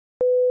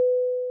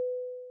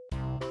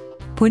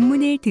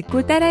본문을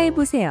듣고 따라해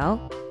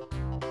보세요.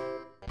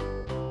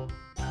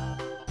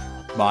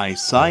 My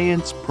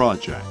science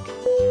project.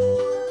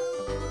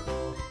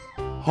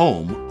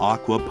 Home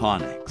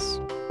aquaponics.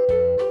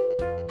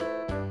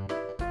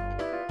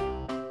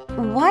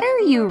 What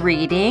are you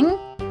reading?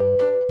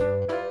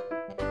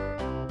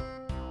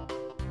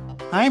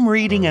 I'm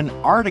reading an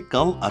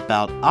article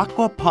about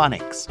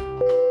aquaponics.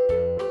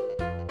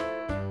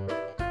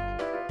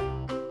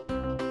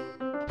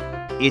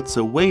 It's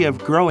a way of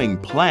growing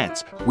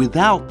plants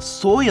without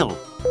soil.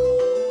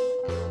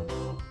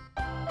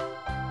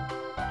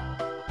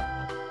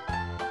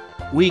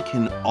 We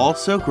can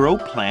also grow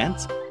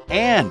plants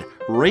and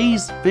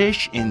raise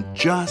fish in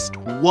just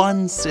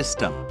one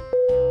system.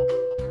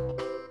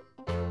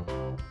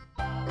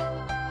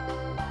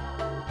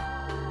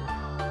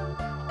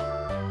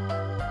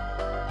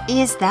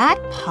 Is that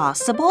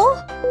possible?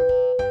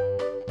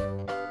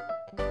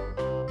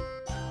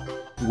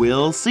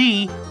 We'll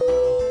see.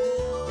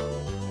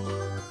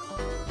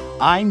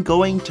 I'm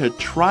going to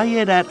try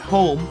it at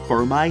home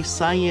for my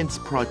science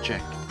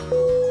project.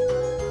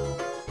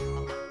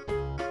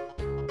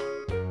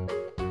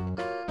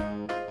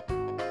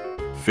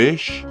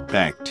 Fish,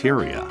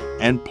 bacteria,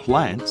 and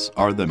plants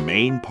are the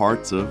main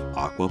parts of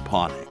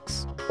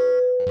aquaponics.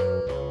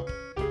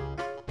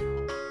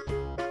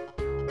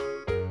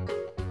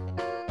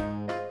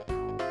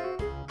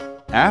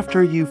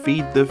 After you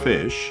feed the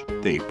fish,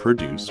 they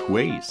produce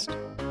waste.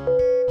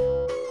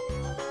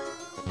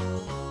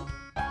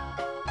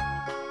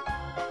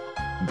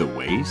 The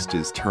waste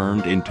is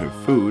turned into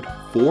food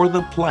for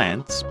the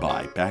plants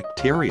by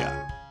bacteria.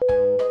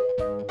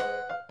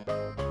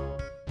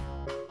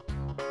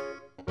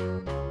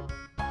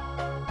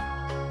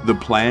 The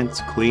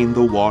plants clean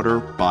the water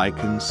by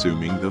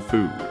consuming the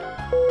food.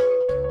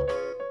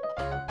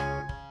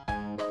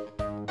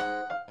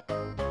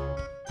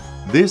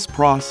 This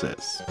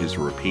process is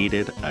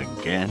repeated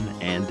again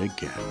and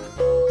again.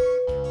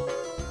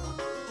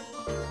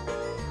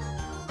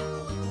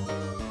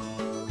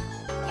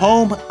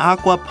 Home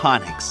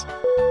Aquaponics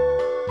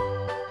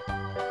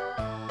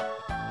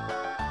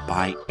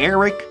by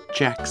Eric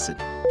Jackson.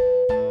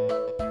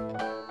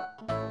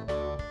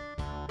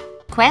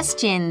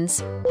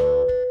 Questions.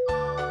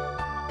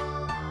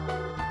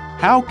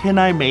 How can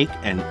I make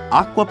an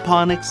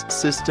aquaponics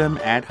system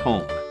at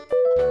home?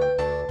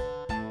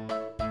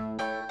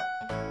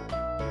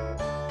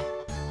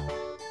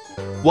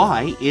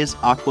 Why is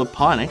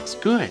aquaponics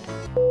good?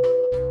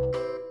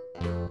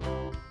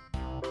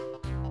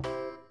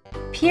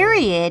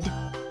 Period.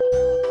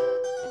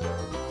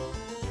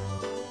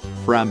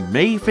 From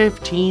May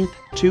 15th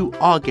to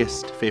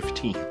August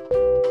 15th.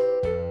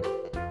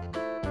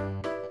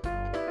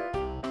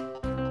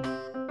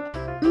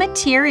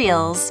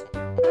 Materials.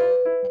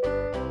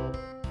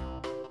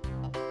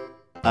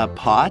 A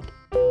pot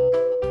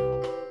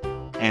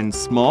and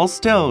small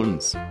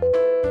stones.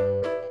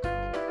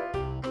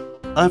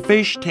 A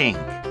fish tank.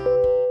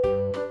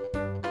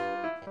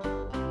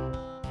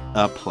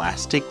 A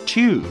plastic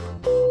tube.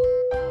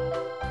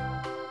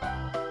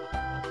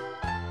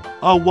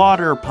 A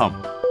water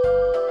pump.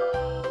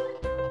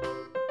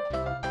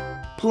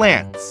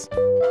 Plants.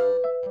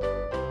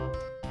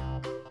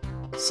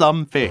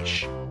 Some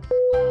fish.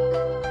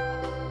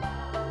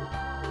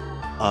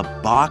 A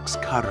box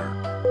cutter.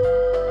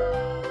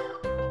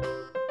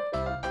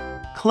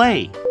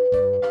 Clay.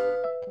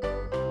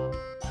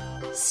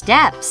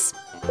 Steps.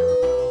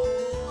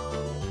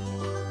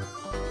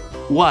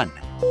 1.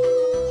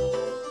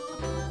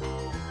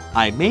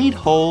 I made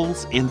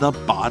holes in the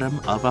bottom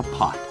of a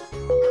pot.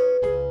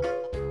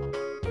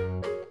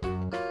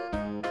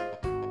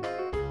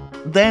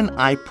 Then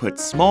I put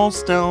small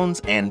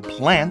stones and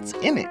plants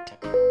in it.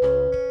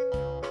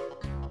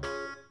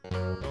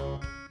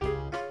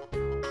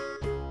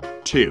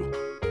 2.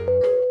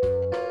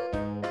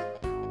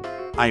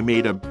 I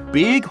made a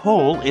big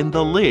hole in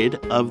the lid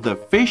of the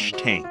fish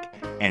tank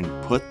and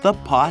put the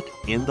pot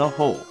in the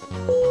hole.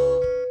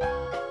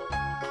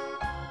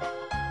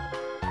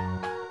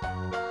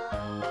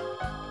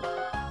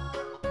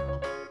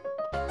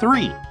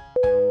 3.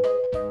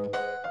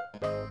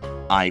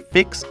 I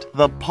fixed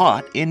the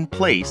pot in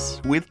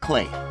place with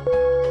clay.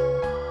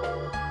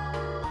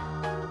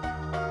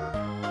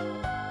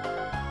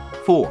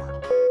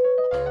 4.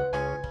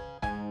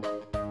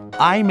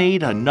 I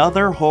made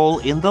another hole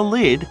in the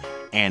lid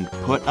and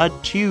put a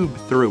tube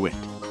through it.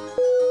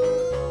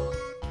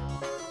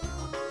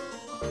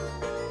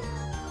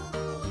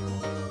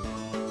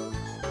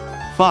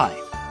 5.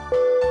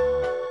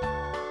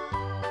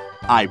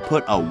 I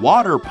put a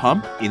water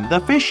pump in the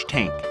fish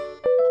tank.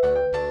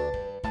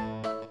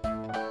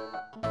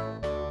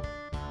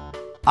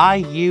 I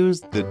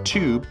used the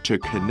tube to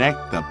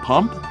connect the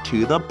pump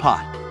to the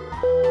pot.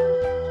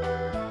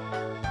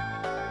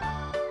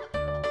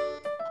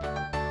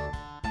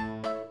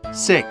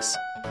 6.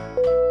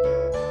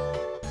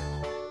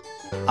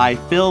 I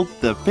filled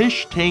the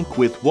fish tank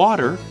with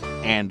water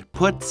and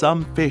put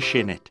some fish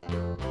in it.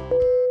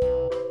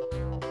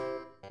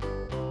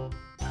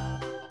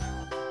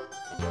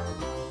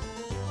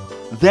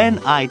 Then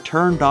I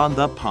turned on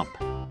the pump.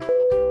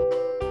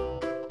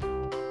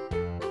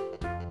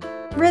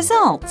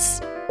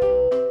 Results.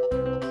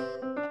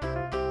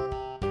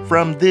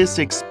 From this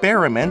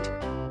experiment,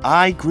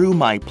 I grew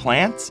my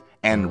plants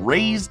and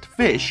raised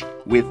fish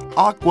with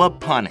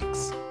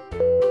aquaponics.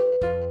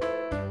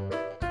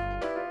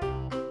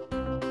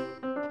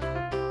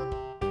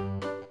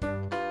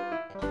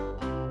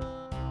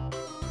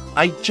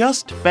 I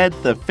just fed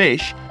the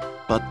fish,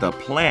 but the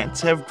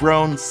plants have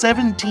grown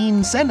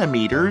 17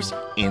 centimeters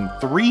in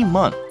 3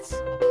 months.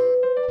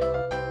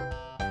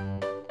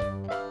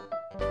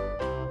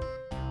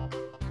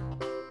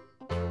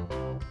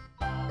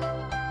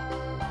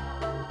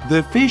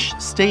 The fish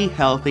stay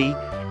healthy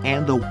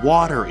and the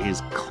water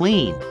is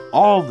clean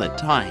all the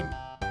time.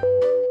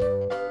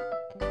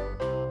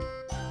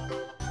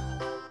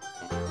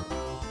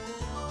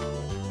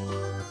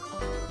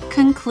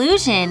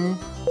 Conclusion.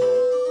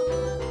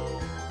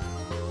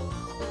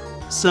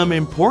 Some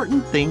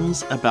important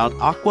things about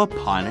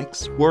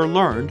aquaponics were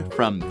learned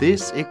from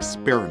this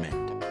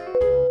experiment.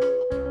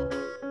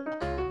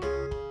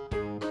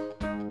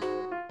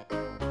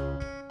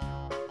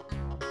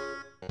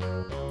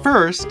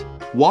 First,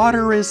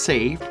 water is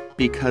saved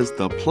because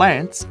the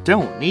plants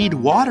don't need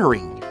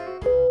watering.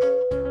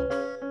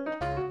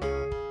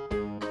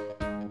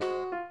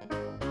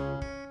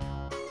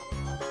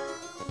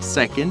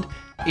 Second,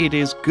 it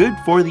is good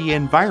for the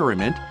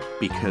environment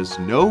because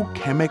no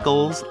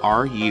chemicals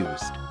are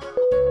used.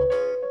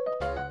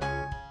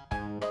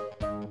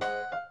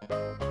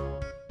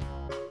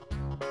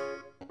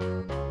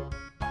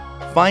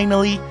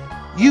 Finally,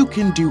 you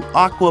can do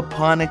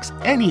aquaponics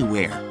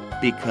anywhere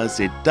because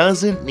it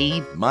doesn't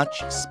need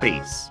much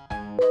space.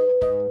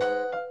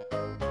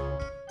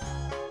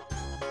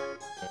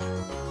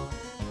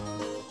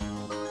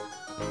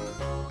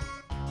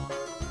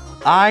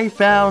 I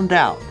found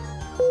out.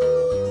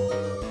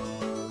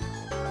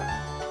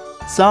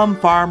 Some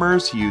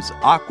farmers use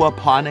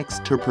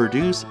aquaponics to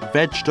produce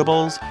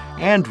vegetables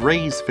and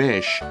raise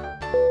fish.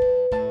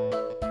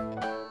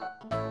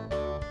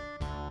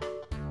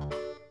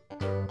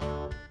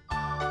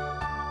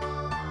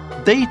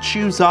 They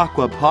choose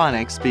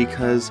aquaponics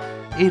because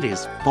it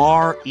is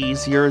far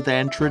easier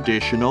than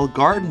traditional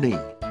gardening.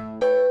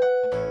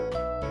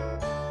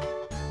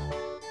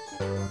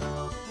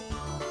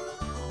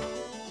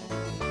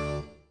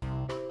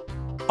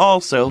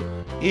 Also,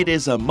 it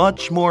is a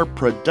much more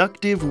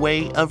productive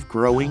way of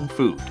growing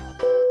food.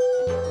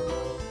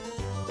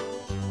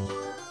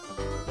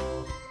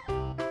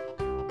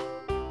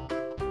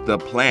 The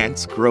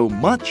plants grow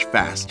much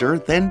faster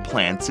than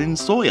plants in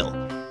soil,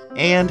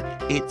 and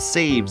it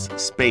saves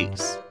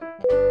space.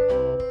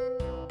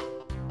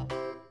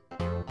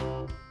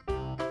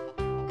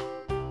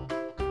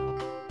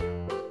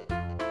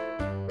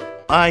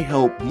 I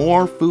hope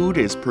more food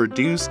is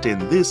produced in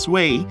this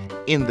way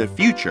in the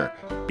future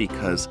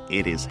because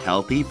it is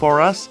healthy for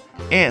us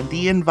and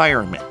the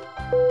environment.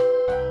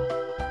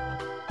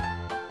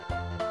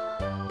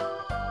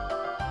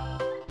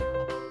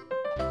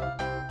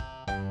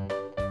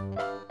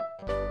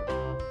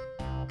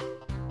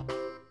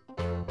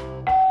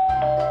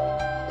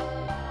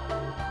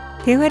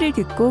 대화를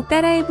듣고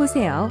따라해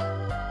보세요.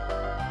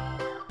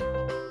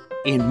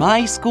 In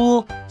my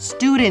school,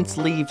 students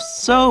leave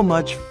so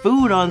much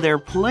food on their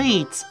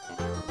plates.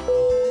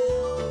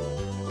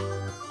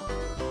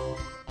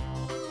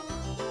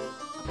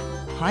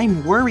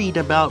 I'm worried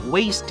about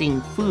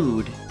wasting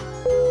food.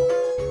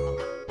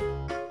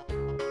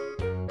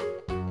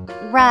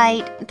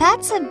 Right,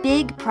 that's a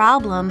big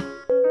problem.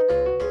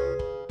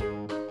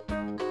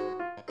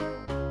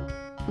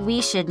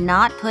 We should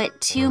not put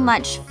too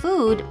much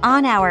food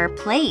on our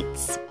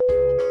plates.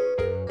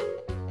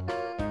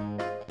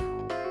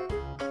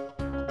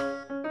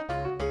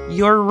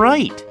 You're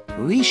right.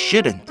 We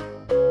shouldn't.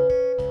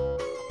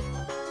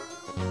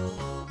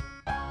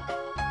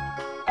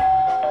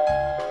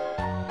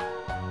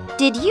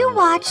 Did you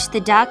watch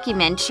the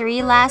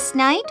documentary last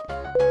night?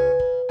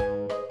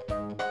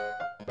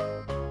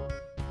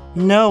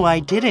 No, I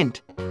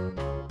didn't.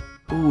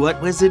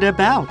 What was it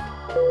about?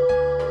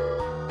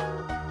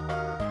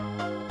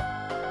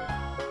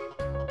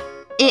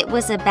 It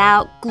was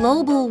about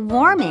global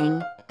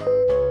warming.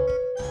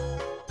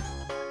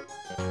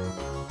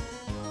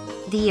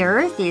 The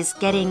Earth is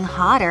getting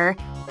hotter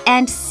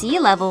and sea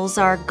levels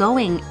are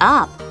going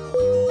up.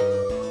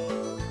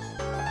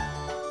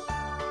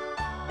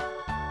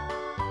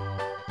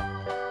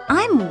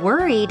 I'm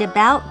worried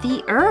about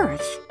the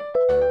Earth.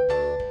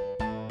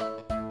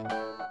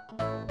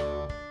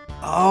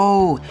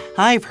 Oh,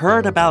 I've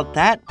heard about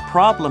that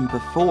problem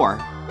before.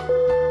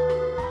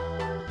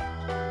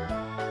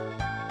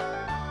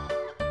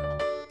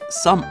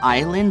 Some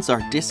islands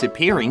are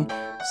disappearing,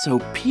 so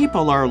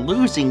people are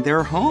losing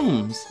their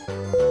homes.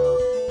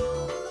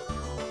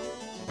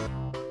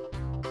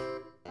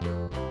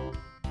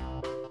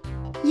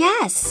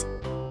 Yes,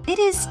 it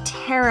is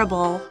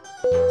terrible.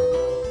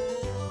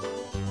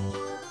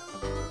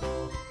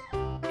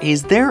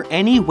 Is there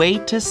any way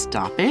to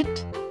stop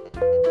it?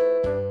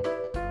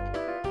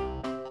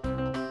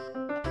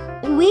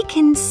 We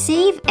can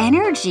save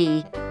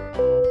energy.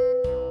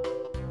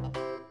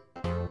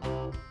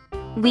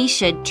 We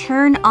should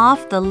turn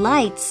off the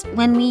lights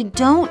when we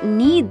don't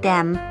need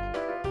them.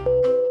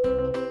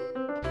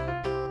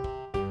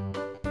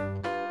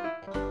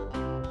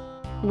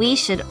 We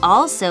should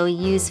also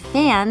use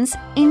fans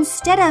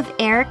instead of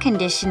air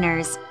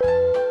conditioners.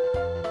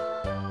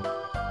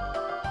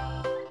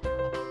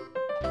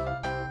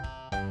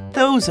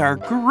 Those are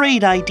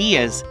great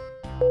ideas.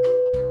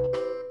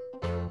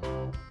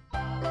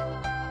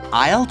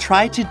 I'll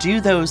try to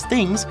do those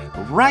things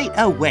right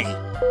away.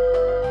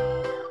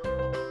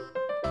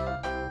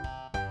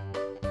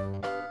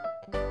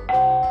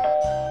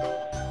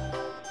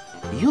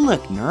 You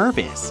look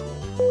nervous.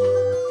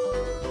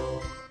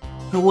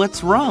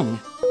 What's wrong?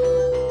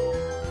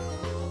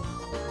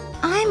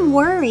 I'm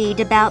worried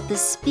about the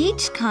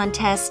speech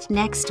contest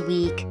next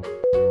week.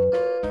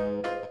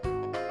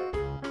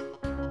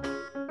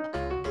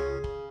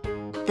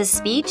 The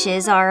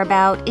speeches are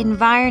about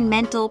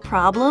environmental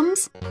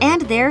problems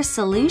and their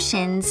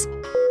solutions.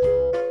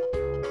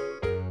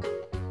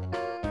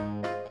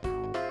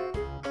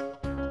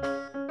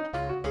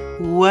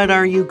 What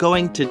are you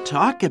going to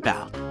talk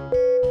about?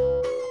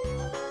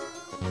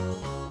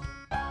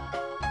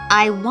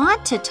 I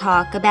want to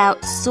talk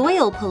about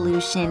soil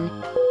pollution.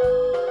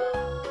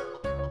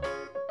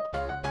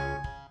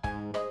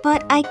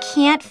 But I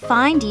can't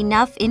find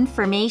enough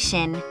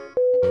information.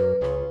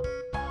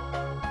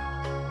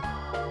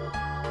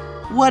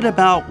 What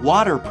about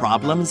water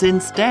problems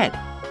instead?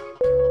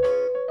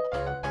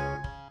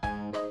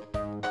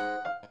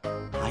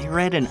 I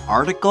read an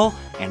article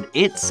and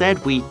it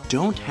said we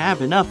don't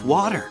have enough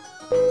water.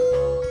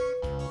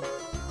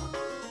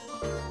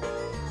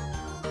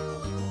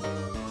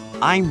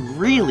 I'm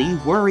really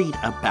worried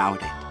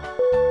about it.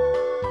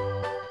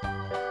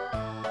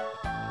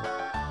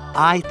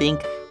 I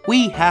think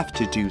we have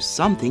to do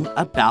something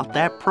about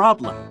that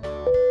problem.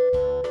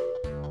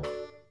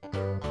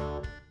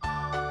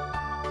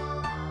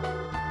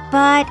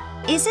 But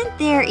isn't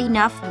there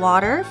enough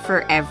water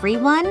for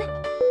everyone?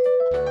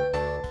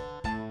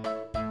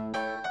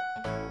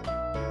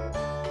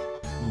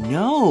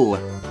 No.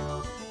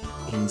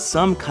 In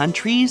some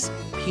countries,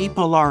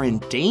 people are in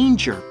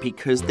danger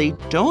because they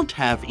don't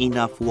have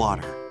enough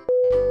water.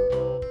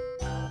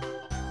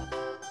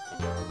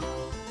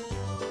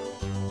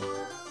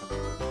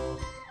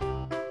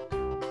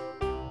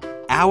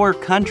 Our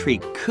country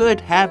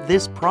could have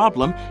this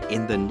problem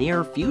in the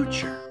near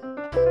future.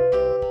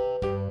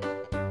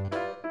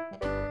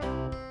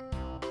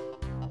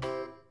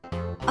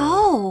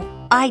 Oh,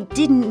 I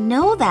didn't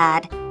know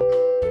that.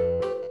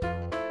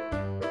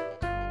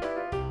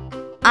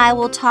 I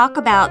will talk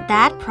about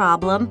that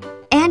problem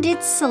and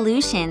its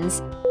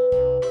solutions.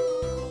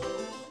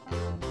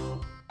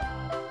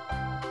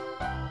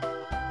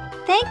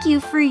 Thank you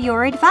for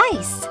your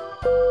advice.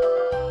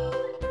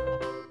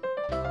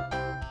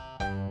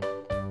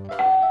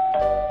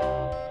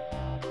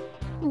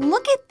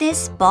 Look at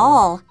this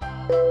ball.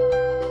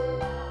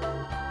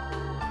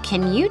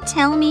 Can you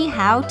tell me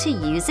how to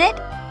use it?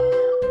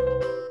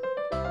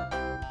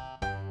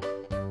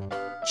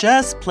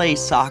 Just play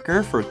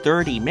soccer for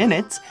 30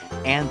 minutes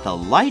and the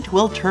light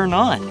will turn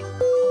on.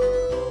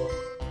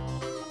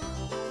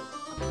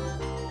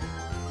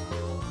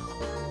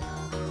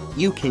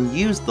 You can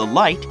use the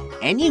light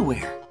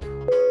anywhere.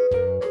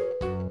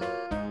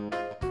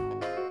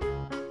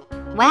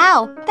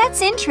 Wow,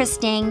 that's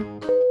interesting.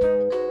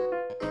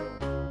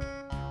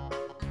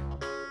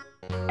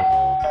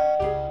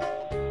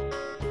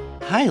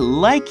 I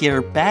like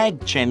your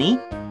bag, Jenny.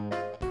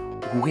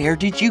 Where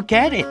did you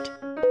get it?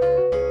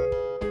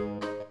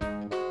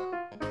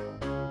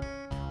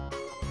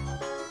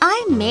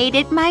 I made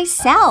it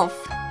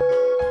myself.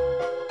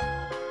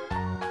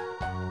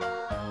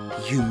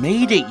 You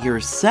made it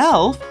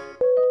yourself?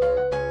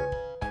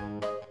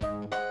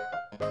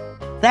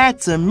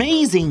 That's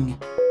amazing!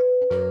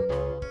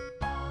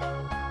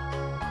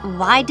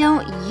 Why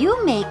don't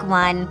you make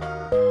one?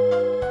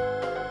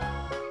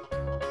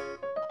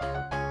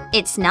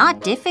 It's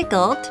not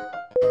difficult.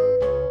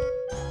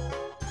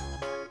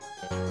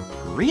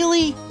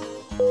 Really?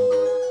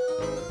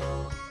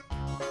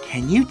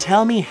 Can you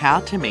tell me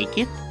how to make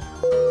it?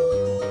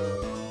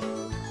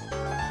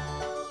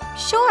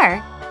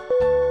 Sure.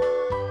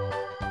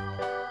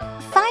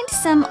 Find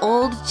some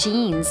old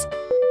jeans.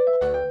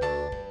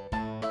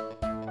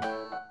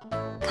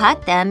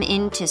 Cut them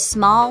into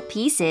small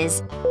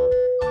pieces.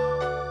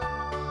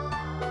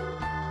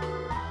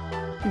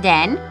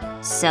 Then,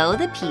 sew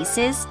the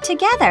pieces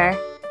together.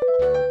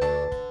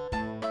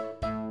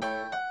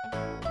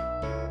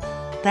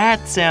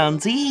 That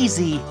sounds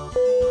easy.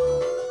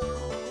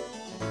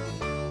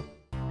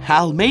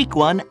 I'll make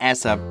one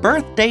as a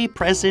birthday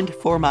present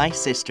for my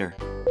sister.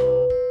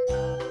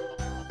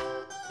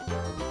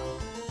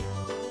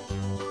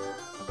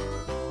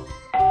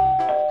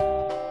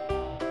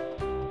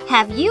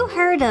 Have you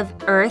heard of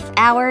Earth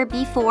Hour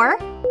before?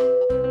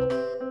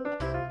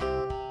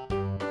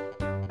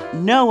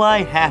 No,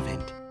 I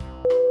haven't.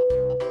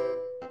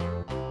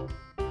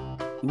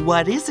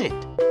 What is it?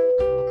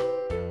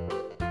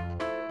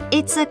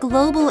 It's a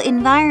global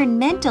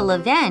environmental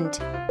event.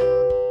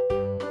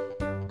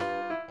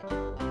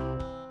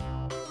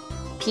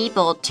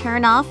 People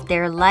turn off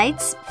their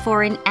lights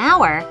for an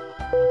hour.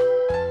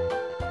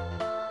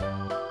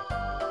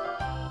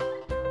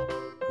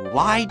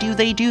 Why do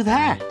they do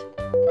that?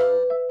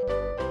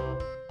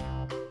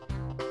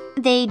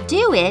 They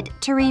do it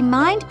to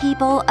remind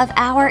people of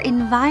our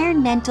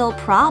environmental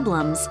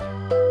problems.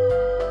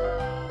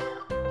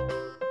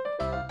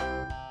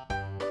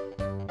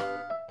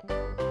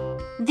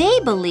 They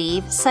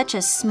believe such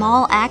a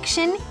small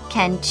action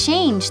can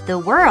change the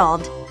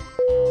world.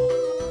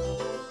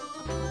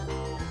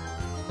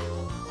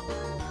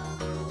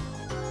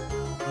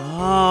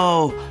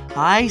 Oh,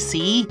 I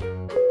see.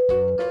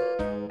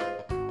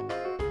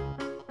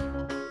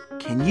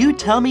 Can you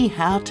tell me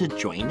how to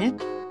join it?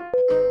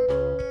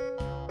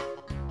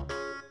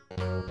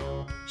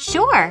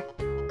 Sure.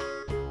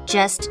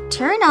 Just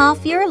turn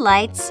off your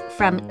lights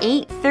from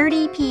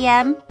 8:30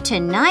 p.m. to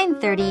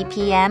 9:30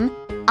 p.m.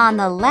 on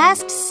the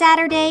last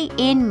Saturday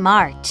in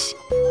March.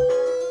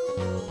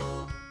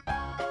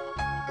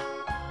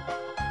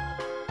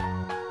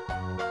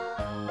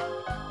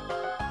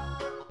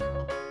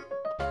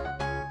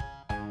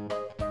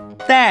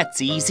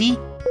 That's easy.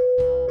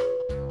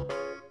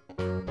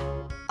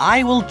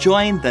 I will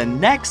join the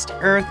next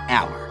Earth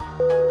Hour.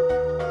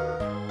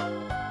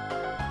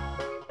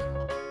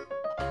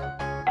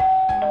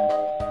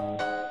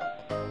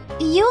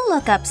 You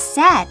look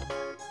upset.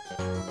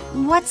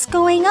 What's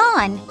going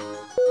on?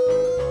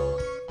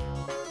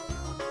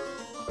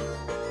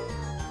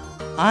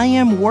 I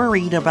am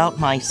worried about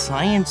my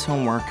science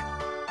homework.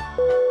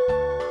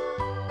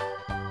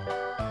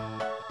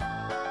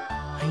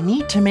 I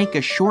need to make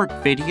a short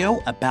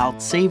video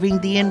about saving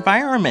the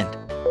environment.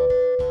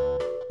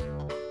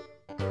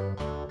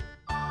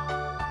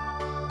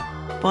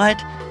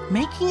 But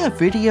making a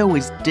video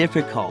is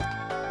difficult.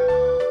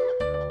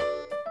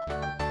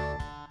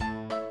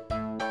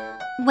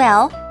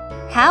 Well,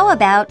 how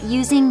about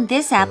using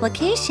this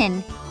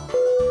application?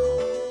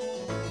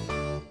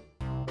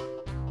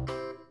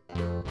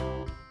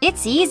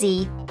 It's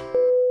easy.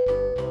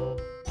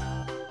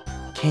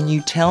 Can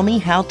you tell me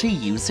how to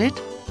use it?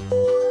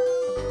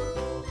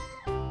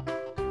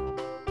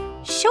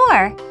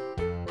 Sure.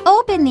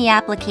 Open the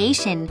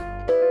application.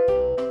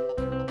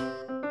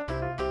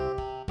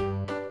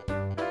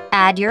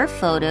 Add your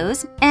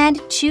photos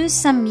and choose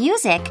some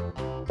music.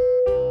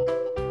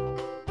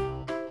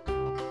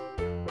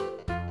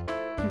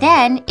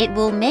 Then it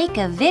will make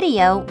a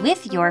video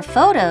with your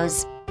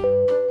photos.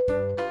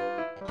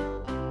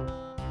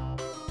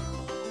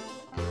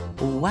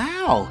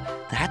 Wow,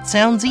 that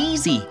sounds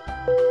easy.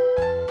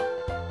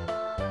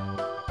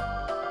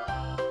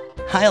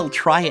 I'll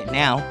try it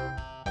now.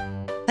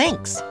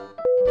 Thanks.